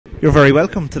You're very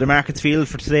welcome to the Markets Field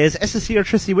for today's SSE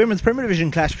Airtricity Women's Premier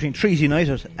Division clash between Treaty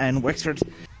United and Wexford.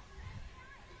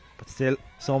 But still,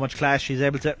 so much clash, she's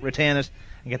able to retain it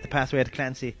and get the pass away to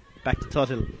Clancy, back to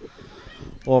Tuttle,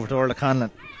 over to Orla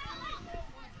Conlon.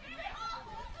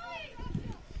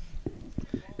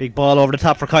 Big ball over the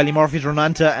top for Kylie Murphy to run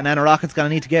onto, and Anna Rocket's going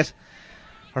to need to get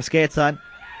her skates on.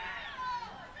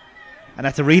 And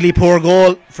that's a really poor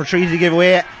goal for Treaty to give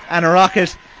away. Anna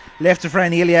Rocket left it for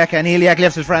Anne Eliak, and Eliak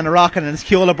left it for Anna Rocket, and it's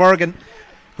Keola Bergen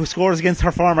who scores against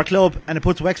her former club, and it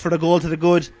puts Wexford a goal to the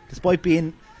good, despite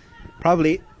being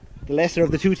probably the lesser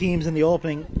of the two teams in the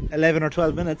opening 11 or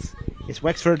 12 minutes. It's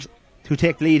Wexford who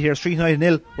take the lead here. Treaty United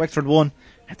 0, Wexford 1.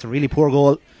 That's a really poor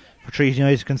goal for Treaty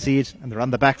United to concede, and they're on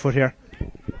the back foot here.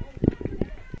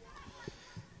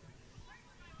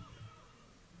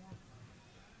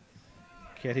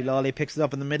 Katie Lawley picks it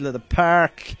up in the middle of the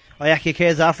park. Ayaki K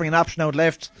is offering an option out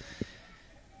left.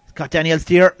 It's got Danielle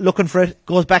Steer looking for it.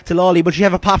 Goes back to Lawley, but she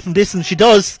have a pop from distance. She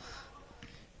does.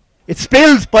 It's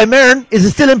spilled by Mern. Is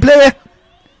it still in play?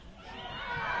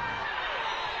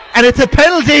 And it's a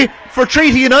penalty for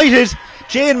Treaty United.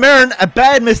 Jane Mern, a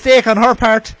bad mistake on her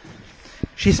part.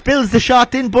 She spills the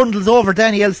shot, then bundles over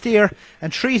Danielle Steer,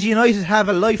 and Treaty United have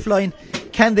a lifeline.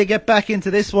 Can they get back into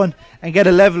this one and get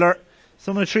a leveller?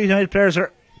 Some of the Treaty United players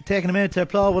are taking a minute to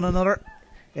applaud one another.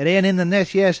 It ain't in the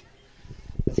net yet.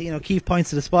 I see, Keith points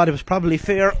to the spot. It was probably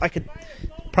fair. I could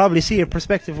probably see a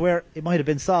perspective where it might have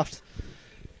been soft,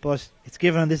 but it's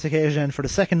given on this occasion. For the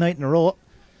second night in a row,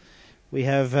 we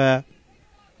have a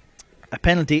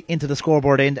penalty into the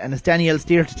scoreboard end, and it's Danielle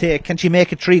Steer to take. Can she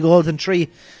make it 3 goals and 3?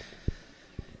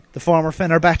 The former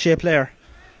Fenerbahce player.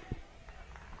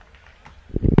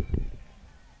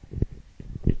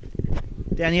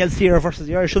 Danielle Steer versus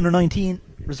the Irish under-19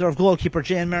 reserve goalkeeper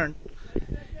Jane Mern.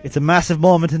 It's a massive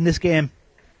moment in this game.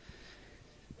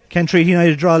 Can Treaty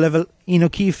United draw level? Ian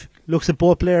O'Keefe looks at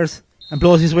both players and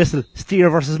blows his whistle. Steer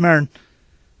versus Mern.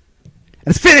 And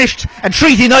it's finished, and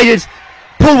Treaty United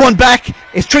pull one back.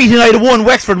 It's Treaty United 1,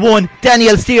 Wexford 1.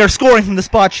 Danielle Steer scoring from the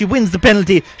spot. She wins the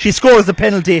penalty. She scores the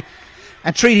penalty.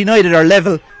 And Treaty United are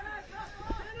level.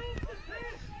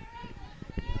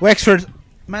 Wexford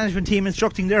management team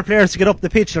instructing their players to get up the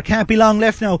pitch. There can't be long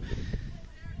left now.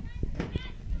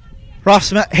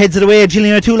 Ross heads it away.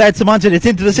 Gillian O'Toole adds some onto it. It's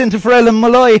into the centre for Ellen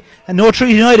Molloy, and no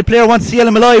Treaty United player wants to see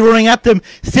Ellen Molloy running at them.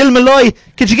 Still Molloy.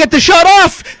 Can she get the shot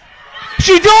off?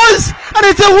 She does, and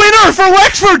it's a winner for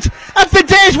Wexford at the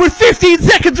date with 15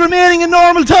 seconds remaining in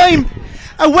normal time,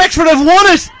 and Wexford have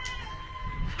won it.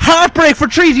 Heartbreak for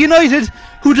Treaty United,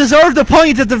 who deserved a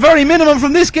point at the very minimum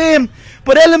from this game,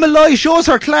 but Ellen Molloy shows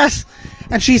her class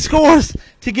and she scores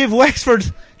to give Wexford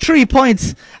 3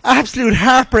 points. Absolute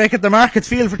heartbreak at the Markets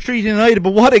Field for Treaty United,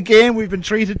 but what a game we've been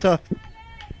treated to.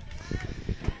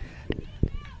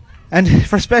 And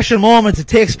for special moments it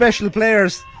takes special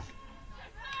players,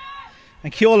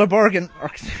 and Keola Bergen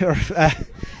or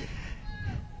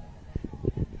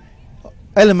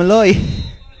Ellen Molloy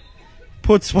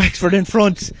puts Wexford in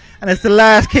front, and it's the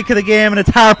last kick of the game, and it's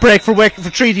heartbreak for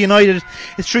Treaty United.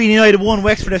 It's Treaty United 1,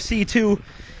 Wexford FC 2.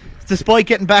 Despite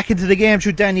getting back into the game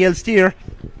through Danielle Steer,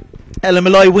 Ellen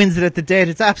Molloy wins it at the dead.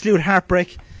 It's absolute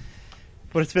heartbreak,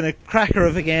 but it's been a cracker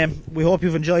of a game. We hope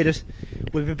you've enjoyed it.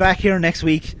 We'll be back here next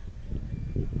week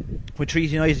with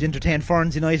Treaty United entertain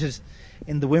Ferns United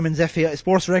in the Women's FAI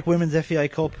Sports Direct Women's FAI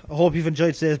Cup. I hope you've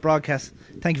enjoyed today's broadcast.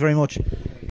 Thank you very much.